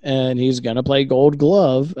good and he's gonna play Gold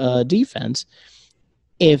Glove defense.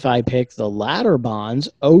 If I pick the latter Bonds,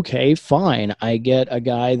 okay, fine. I get a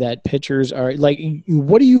guy that pitchers are like,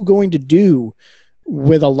 what are you going to do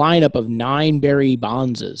with a lineup of 9 Barry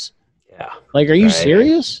Bondses? Yeah. Like, are you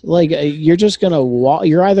serious? Like, you're just going to walk,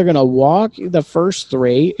 you're either going to walk the first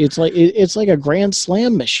 3. It's like a grand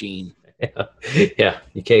slam machine. Yeah.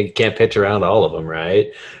 You can't pitch around all of them,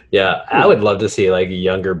 right? Yeah. I would love to see like a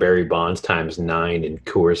younger Barry Bonds times 9 in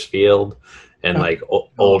Coors Field. And like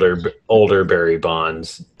older Barry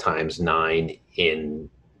Bonds times 9 in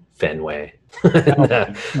Fenway.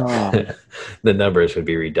 The numbers would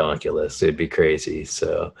be ridiculous. It'd be crazy.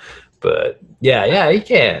 So, but you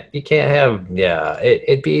can't have,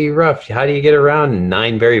 it'd be rough. How do you get around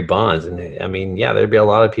 9 Barry Bonds? And I mean, there'd be a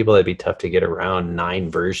lot of people that'd be tough to get around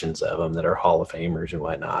 9 versions of them that are Hall of Famers and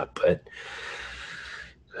whatnot. But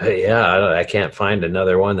I can't find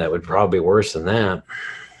another one that would probably be worse than that.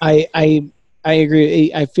 I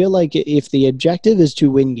agree. I feel like if the objective is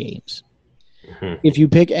to win games, if you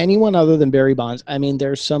pick anyone other than Barry Bonds, I mean,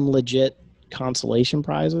 there's some legit consolation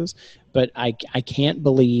prizes, but I can't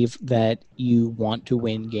believe that you want to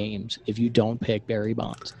win games if you don't pick Barry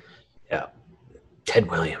Bonds. Yeah. Ted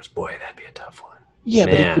Williams, boy, that'd be a tough one. Yeah,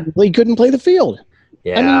 man. But he couldn't play the field.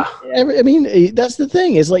 Yeah. I mean, that's the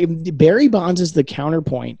thing. Is like Barry Bonds is the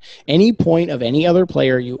counterpoint. Any point of any other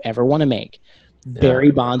player you ever want to make,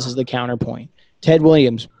 Barry Bonds is the counterpoint. Ted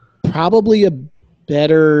Williams, probably a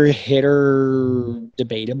better hitter,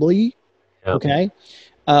 debatably. Yep. Okay.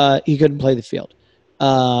 He couldn't play the field.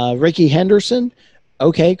 Ricky Henderson,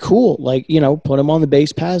 okay, cool. Like, put him on the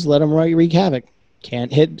base paths, let him wreak havoc.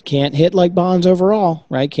 Can't hit like Bonds overall,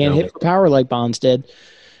 right? Can't hit for power like Bonds did.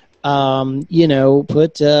 Put I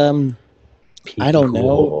don't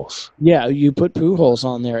know. Yeah, you put Pujols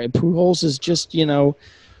on there. And Pujols is just,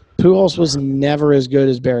 Pujols was never as good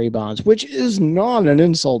as Barry Bonds, which is not an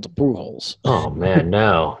insult to Pujols. Oh man,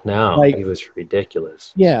 no, he was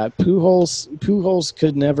ridiculous. Yeah, Pujols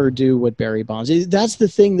could never do what Barry Bonds. That's the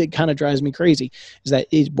thing that kind of drives me crazy, is that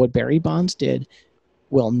what Barry Bonds did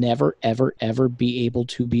will never, ever, ever be able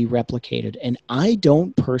to be replicated. And I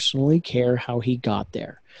don't personally care how he got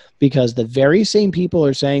there, because the very same people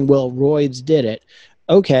are saying, well, roids did it.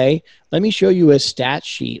 Okay, let me show you a stat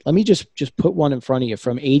sheet. Let me just put one in front of you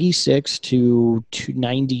from 86 to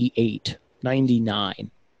 98,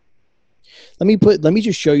 99. Let me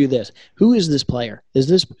just show you this. Who is this player? Is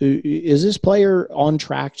this player on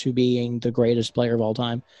track to being the greatest player of all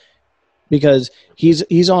time? Because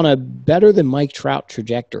he's on a better than Mike Trout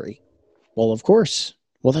trajectory. Well, of course.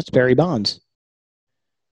 Well, that's Barry Bonds.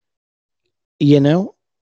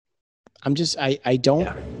 I'm just I don't.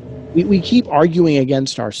 Yeah. We keep arguing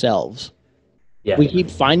against ourselves. Yeah. We keep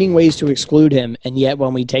finding ways to exclude him, and yet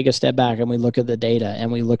when we take a step back and we look at the data and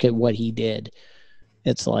we look at what he did,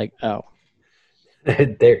 it's like, oh.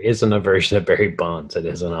 There isn't a version of Barry Bonds that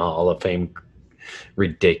isn't a Hall of Fame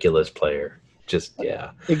ridiculous player. Just,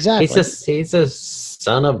 yeah. Exactly. He's a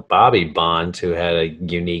son of Bobby Bonds, who had a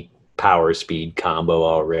unique power speed combo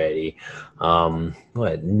already.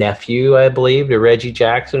 Nephew, I believe, to Reggie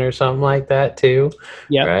Jackson or something like that too.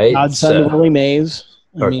 Yeah, right. Godson of Willie Mays,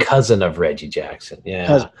 cousin of Reggie Jackson.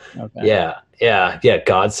 Yeah, okay. yeah.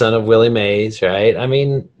 Godson of Willie Mays. Right. I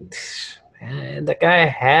mean, And the guy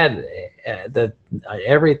had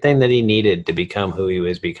everything that he needed to become who he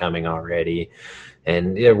was becoming already.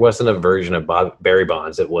 And there wasn't a version of Barry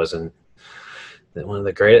Bonds that wasn't one of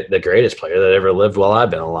the greatest player that ever lived while I've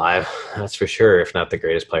been alive. That's for sure, if not the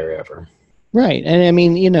greatest player ever. Right. And I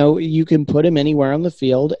mean, you can put him anywhere on the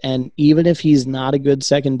field, and even if he's not a good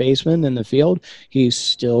second baseman in the field, he's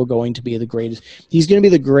still going to be the greatest. He's going to be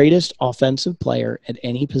the greatest offensive player at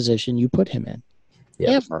any position you put him in.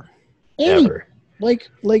 Yep. Ever.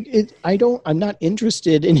 I'm not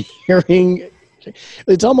interested in hearing.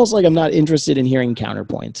 It's almost like I'm not interested in hearing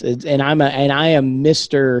counterpoints. I am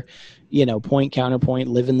Mr. Point, counterpoint,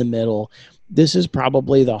 live in the middle. This is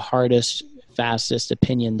probably the hardest, fastest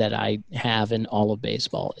opinion that I have in all of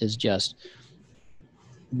baseball, is just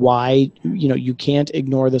why, you can't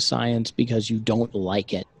ignore the science because you don't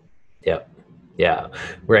like it. Yep. Yeah,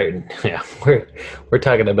 right. Yeah, we're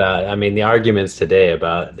talking about, the arguments today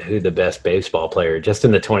about who the best baseball player just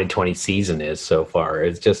in the 2020 season is so far.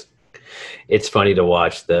 It's funny to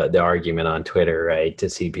watch the argument on Twitter, right? To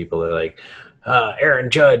see people are like, Aaron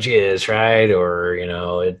Judge is, right? Or,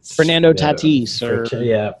 it's Fernando Tatis.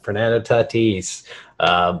 Fernando Tatis.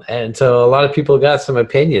 And so a lot of people got some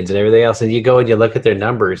opinions and everything else. And you go and you look at their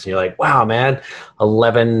numbers and you're like, wow, man,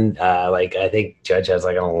 11, I think Judge has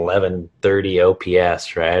like an 1130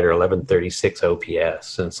 OPS, right? Or 1136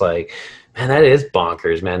 OPS. And it's like, man, that is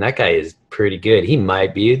bonkers, man. That guy is pretty good. He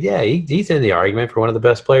might be, he's in the argument for one of the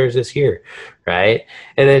best players this year, right?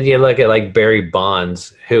 And then you look at like Barry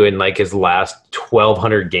Bonds, who in like his last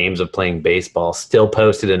 1,200 games of playing baseball still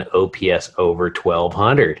posted an OPS over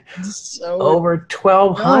 1,200. Over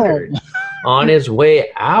 1,200 on his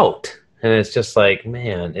way out. And it's just like,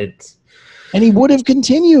 man, and he would have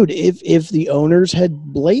continued if the owners had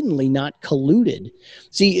blatantly not colluded.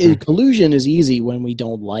 See, collusion is easy when we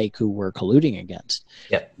don't like who we're colluding against.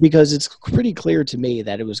 Yep. Because it's pretty clear to me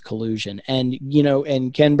that it was collusion. And,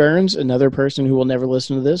 and Ken Burns, another person who will never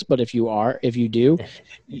listen to this, but if you do,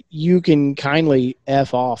 you can kindly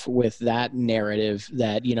F off with that narrative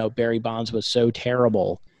that, Barry Bonds was so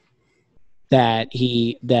terrible that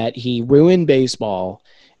he ruined baseball,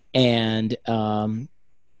 and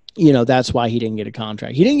that's why he didn't get a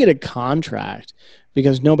contract. He didn't get a contract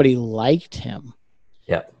because nobody liked him.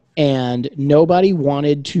 Yeah. And nobody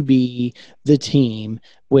wanted to be the team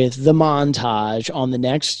with the montage on the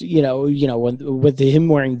next, with him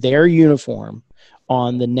wearing their uniform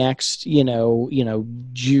on the next,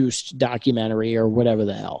 Juiced documentary or whatever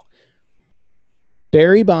the hell.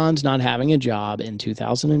 Barry Bonds not having a job in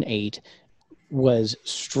 2008 was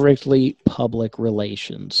strictly public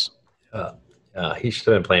relations. He should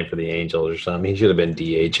have been playing for the Angels or something. He should have been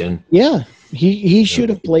DHing. Yeah, he should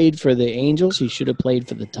have played for the Angels. He should have played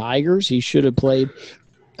for the Tigers. He should have played.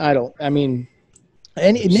 Name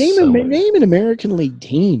an American League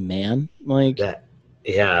team, man. Like that.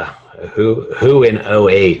 Yeah, who in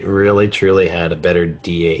 08 really truly had a better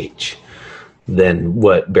DH than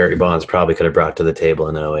what Barry Bonds probably could have brought to the table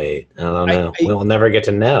in 08? I don't know. We'll never get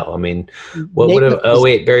to know. What would have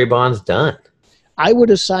 08 Barry Bonds done? I would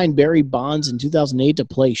have signed Barry Bonds in 2008 to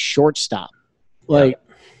play shortstop,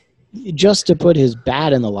 just to put his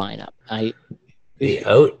bat in the lineup.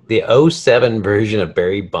 The 07 version of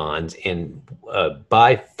Barry Bonds in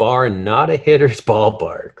by far not a hitter's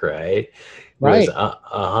ballpark, right? Right. It was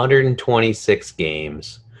 126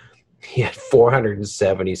 games. He had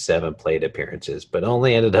 477 plate appearances, but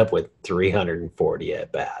only ended up with 340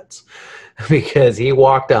 at bats because he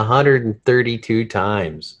walked 132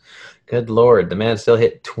 times. Good Lord, the man still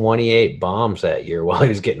hit 28 bombs that year while he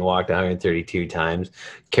was getting walked 132 times,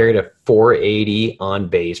 carried a 480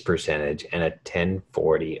 on-base percentage and a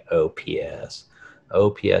 1040 OPS.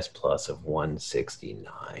 OPS plus of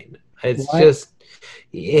 169. It's just,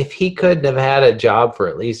 if he couldn't have had a job for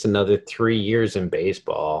at least another 3 years in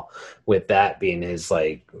baseball, with that being his,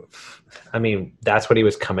 that's what he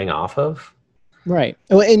was coming off of. Right.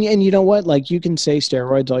 Oh, and you know what? Like, you can say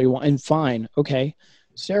steroids all you want, and fine. Okay.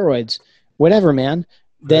 Steroids, whatever, man.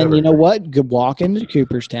 Then you know what? Go walk into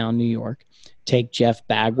Cooperstown, New York, take Jeff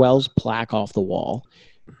Bagwell's plaque off the wall,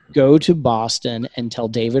 go to Boston and tell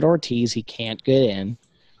David Ortiz he can't get in.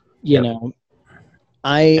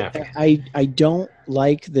 I don't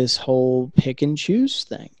like this whole pick and choose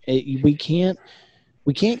thing. We can't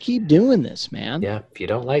keep doing this, man. Yeah, if you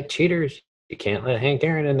don't like cheaters, you can't let Hank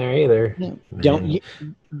Aaron in there either. No,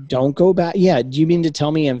 don't go back. Yeah, do you mean to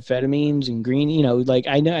tell me amphetamines and green?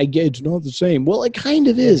 I know I get it's not the same. Well, it kind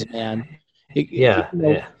of is, man.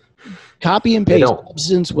 Copy and paste.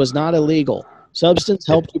 Substance was not illegal. Substance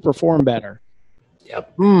helped you perform better.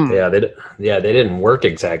 Yep. They didn't work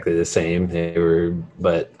exactly the same.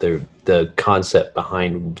 But the concept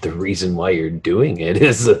behind the reason why you're doing it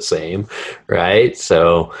is the same, right?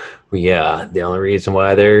 So, yeah, the only reason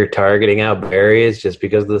why they're targeting out Barry is just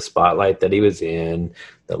because of the spotlight that he was in,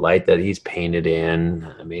 the light that he's painted in.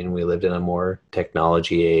 I mean, we lived in a more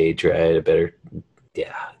technology age, right? A better,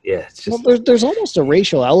 yeah. It's just there's almost a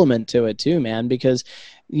racial element to it too, man, because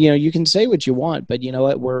you can say what you want, but you know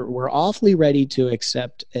what? We're awfully ready to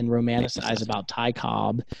accept and romanticize about Ty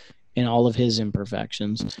Cobb and all of his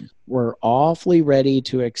imperfections. We're awfully ready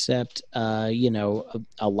to accept, a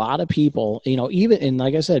lot of people, even, and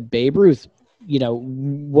like I said, Babe Ruth,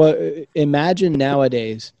 imagine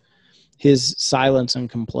nowadays his silence and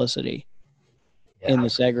complicity in the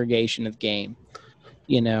segregation of the game.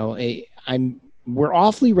 We're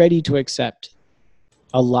awfully ready to accept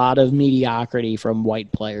a lot of mediocrity from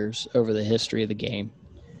white players over the history of the game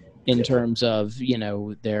in terms of,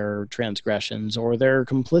 their transgressions or their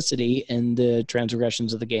complicity in the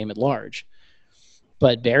transgressions of the game at large.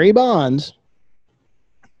 But Barry Bonds,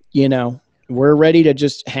 we're ready to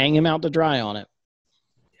just hang him out to dry on it.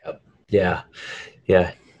 Yep. Yeah.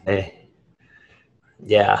 Hey.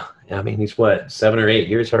 Yeah. I mean, he's 7 or 8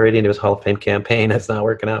 years already into his Hall of Fame campaign. That's not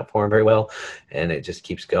working out for him very well. And it just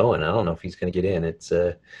keeps going. I don't know if he's going to get in. It's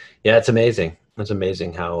amazing. It's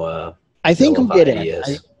amazing how I think he'll get in.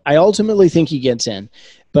 I ultimately think he gets in.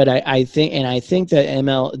 But I think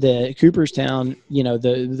that the Cooperstown,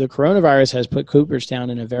 the coronavirus has put Cooperstown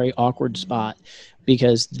in a very awkward spot,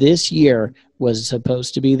 because this year was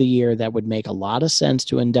supposed to be the year that would make a lot of sense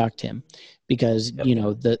to induct him. Because,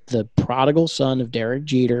 the prodigal son of Derek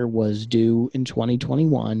Jeter was due in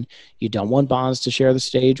 2021. You don't want Bonds to share the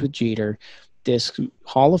stage with Jeter. This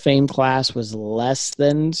Hall of Fame class was less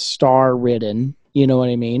than star-ridden. You know what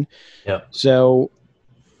I mean? Yeah. So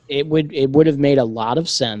it would have made a lot of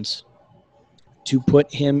sense to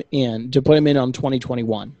put him in on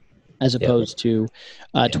 2021 as opposed to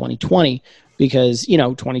 2020. Because,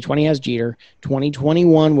 2020 has Jeter.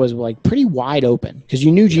 2021 was pretty wide open because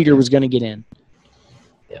you knew Jeter was going to get in.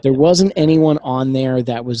 There wasn't anyone on there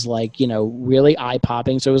that was really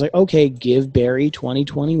eye-popping. So it was okay, give Barry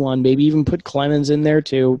 2021, maybe even put Clemens in there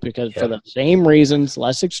too, because for the same reasons,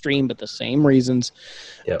 less extreme, but the same reasons.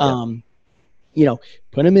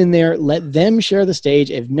 Put him in there, let them share the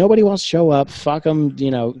stage. If nobody wants to show up, fuck them,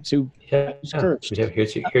 Here's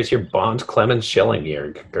your Bonds Clemens Schilling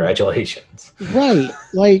year. Congratulations. Right.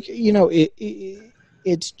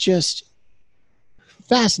 It's just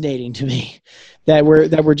fascinating to me that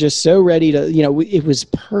we're just so ready to, it was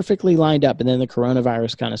perfectly lined up, and then the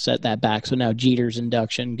coronavirus kind of set that back. So now Jeter's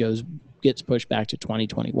induction gets pushed back to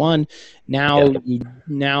 2021. Now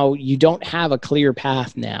you don't have a clear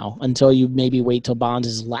path now until you maybe wait till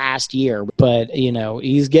Bonds' last year. But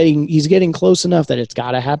he's getting close enough that it's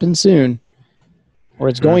got to happen soon, or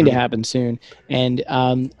it's going to happen soon. And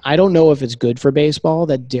I don't know if it's good for baseball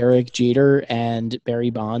that Derek Jeter and Barry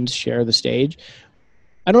Bonds share the stage.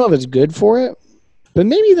 I don't know if it's good for it, but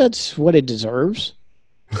maybe that's what it deserves.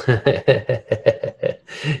 I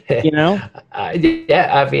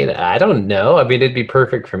mean, I don't know. I mean, it'd be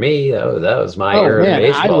perfect for me. That was my era of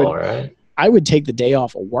baseball, right? I would take the day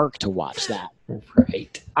off of work to watch that.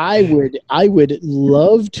 Right. I would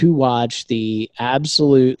love to watch the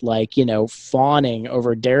absolute fawning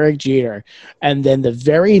over Derek Jeter, and then the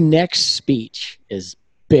very next speech is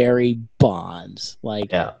Barry Bonds.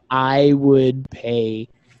 I would pay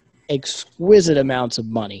exquisite amounts of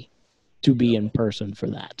money to be in person for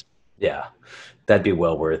that. Yeah, that'd be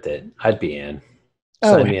well worth it. I'd be in.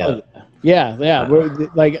 Sign me up. Yeah.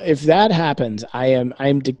 If that happens,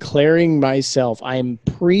 I'm declaring myself. I am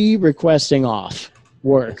pre-requesting off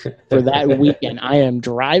work for that weekend. I am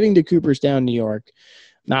driving to Cooperstown, New York.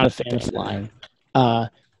 Not a fan of flying.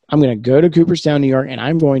 I'm going to go to Cooperstown, New York, and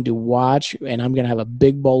I'm going to watch, and I'm going to have a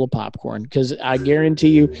big bowl of popcorn, because I guarantee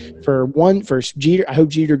you, for Jeter, I hope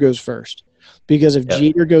Jeter goes first. Because if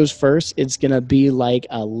Jeter goes first, it's going to be like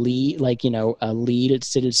a lead, a lead at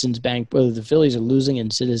Citizens Bank. Whether the Phillies are losing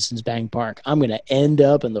in Citizens Bank Park, I'm going to end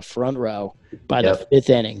up in the front row by the fifth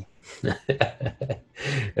inning. Son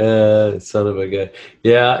of a gun.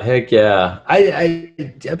 Yeah, heck yeah. I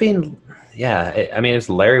mean, yeah. I mean, is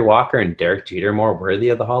Larry Walker and Derek Jeter more worthy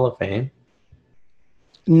of the Hall of Fame?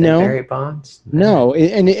 No. Than Barry Bonds? No,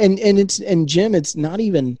 and Jim, it's not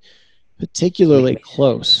even particularly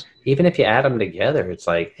close. Even if you add them together, it's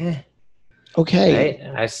okay. Right?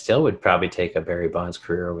 I still would probably take a Barry Bonds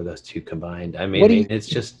career over those two combined. I mean, it's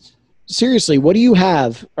just seriously, what do you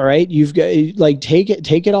have? All right, you've got take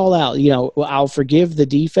it all out. I'll forgive the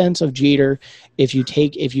defense of Jeter if you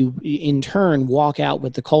in turn walk out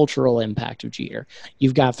with the cultural impact of Jeter.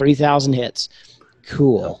 You've got 3,000 hits.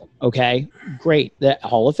 Cool. Okay, great. That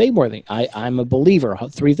Hall of Fame worthy. I'm a believer.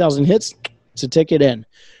 3,000 hits, it's a ticket in.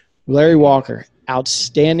 Larry Walker,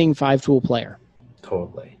 outstanding 5-tool player.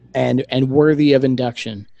 Totally. And worthy of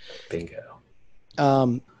induction. Bingo.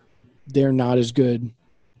 They're not as good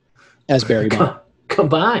as Barry Bonds.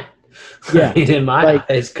 Combined. Yeah. In my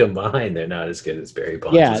eyes, combined, they're not as good as Barry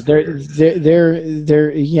Bonds. Yeah,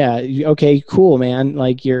 they're yeah. Okay, cool, man.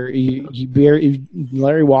 Like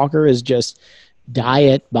Larry Walker is just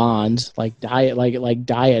diet Bonds, like diet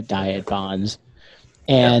Bonds.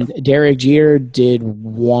 And Derek Jeter did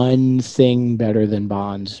one thing better than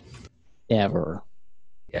Bonds ever.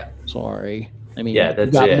 Yeah. Sorry. I mean,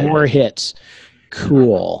 that's got it. more hits.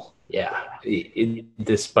 Cool. Yeah.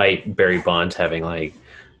 Despite Barry Bonds having like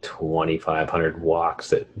 2,500 walks,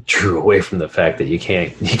 that drew away from the fact that you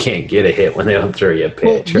can't get a hit when they don't throw you a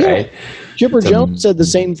pitch, right? Chipper Jones said the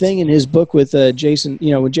same thing in his book with Jason.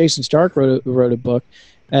 When Jason Stark wrote a book.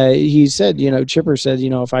 He said, Chipper said,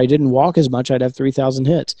 if I didn't walk as much, I'd have 3,000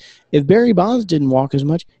 hits. If Barry Bonds didn't walk as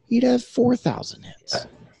much, he'd have 4,000 hits.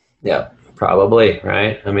 Yeah, probably,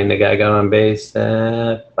 right? I mean, the guy got on base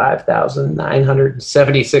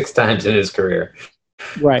 5,976 times in his career.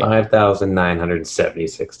 Right.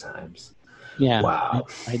 5,976 times. Yeah. Wow.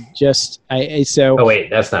 So. Oh, wait,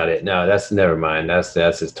 that's not it. No, never mind.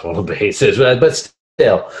 That's his total bases. But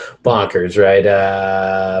still bonkers, right?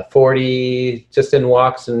 40 just in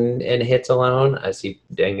walks and hits alone. I see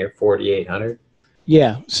dang near 4,800.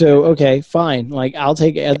 Yeah. So okay, fine. Like I'll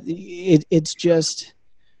take it. It's just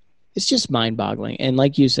mind-boggling. And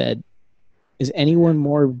like you said, is anyone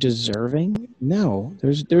more deserving? No.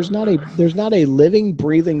 There's not a living,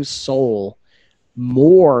 breathing soul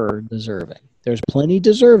more deserving. There's plenty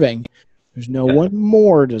deserving. There's no one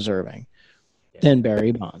more deserving than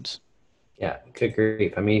Barry Bonds. Yeah, good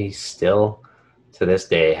grief. I mean, he still, to this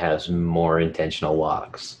day, has more intentional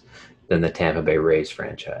walks than the Tampa Bay Rays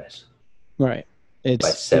franchise. Right. It's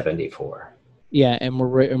by 74. Yeah, and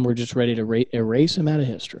we're just ready to erase him out of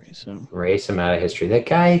history. So erase him out of history. The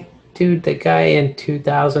guy in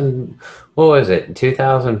 2000, what was it? In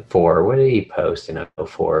 2004, what did he post in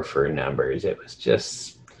 2004 for numbers? It was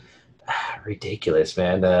just ridiculous,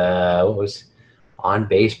 man. What was on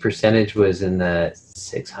base percentage was in the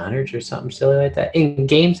 600s or something silly like that. In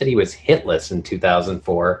games that he was hitless in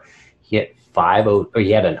 2004, he hit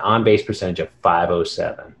he had an on base percentage of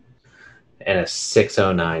 507 and a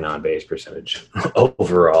 609 on base percentage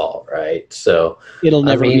overall, right? So it'll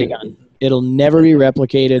never be done. It'll never be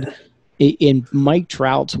replicated. In Mike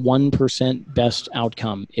Trout's 1% best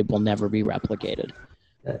outcome, it will never be replicated.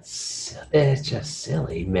 It's just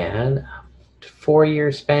silly, man.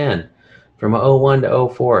 4-year span. From 01 to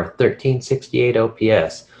 04, 1368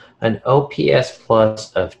 OPS, an OPS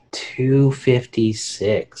plus of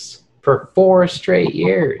 256 for 4 straight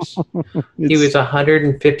years. He was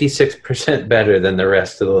 156% better than the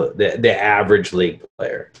rest of the average league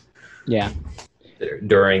player. Yeah.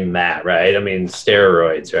 During that, right? I mean,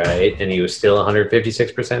 steroids, right? And he was still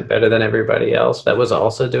 156% better than everybody else. That was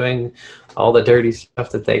also doing all the dirty stuff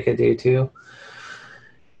that they could do too.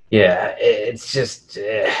 Yeah, it's just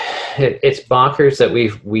it's bonkers that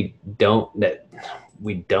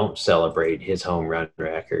we don't celebrate his home run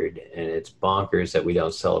record, and it's bonkers that we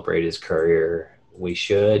don't celebrate his career. We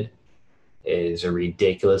should. It is a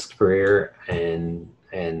ridiculous career, and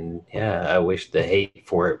yeah, I wish the hate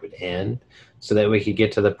for it would end so that we could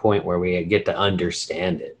get to the point where we get to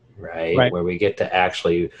understand it, right? Where we get to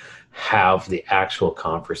actually have the actual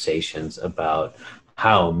conversations about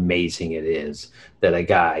how amazing it is that a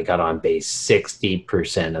guy got on base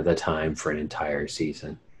 60% of the time for an entire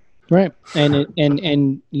season. Right.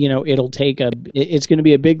 And it'll take it's going to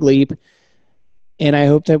be a big leap, and I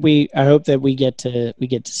hope that we get to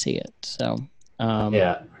see it. So,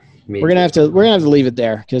 yeah. We're gonna have to leave it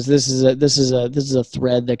there because this is a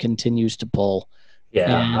thread that continues to pull.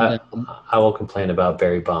 Yeah, I will complain about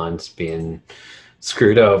Barry Bonds being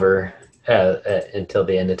screwed over until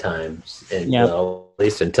the end of times, and at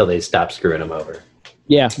least until they stop screwing him over.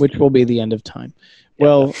 Yeah, which will be the end of time.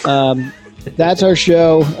 Well, that's our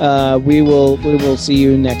show. We will see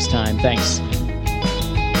you next time. Thanks.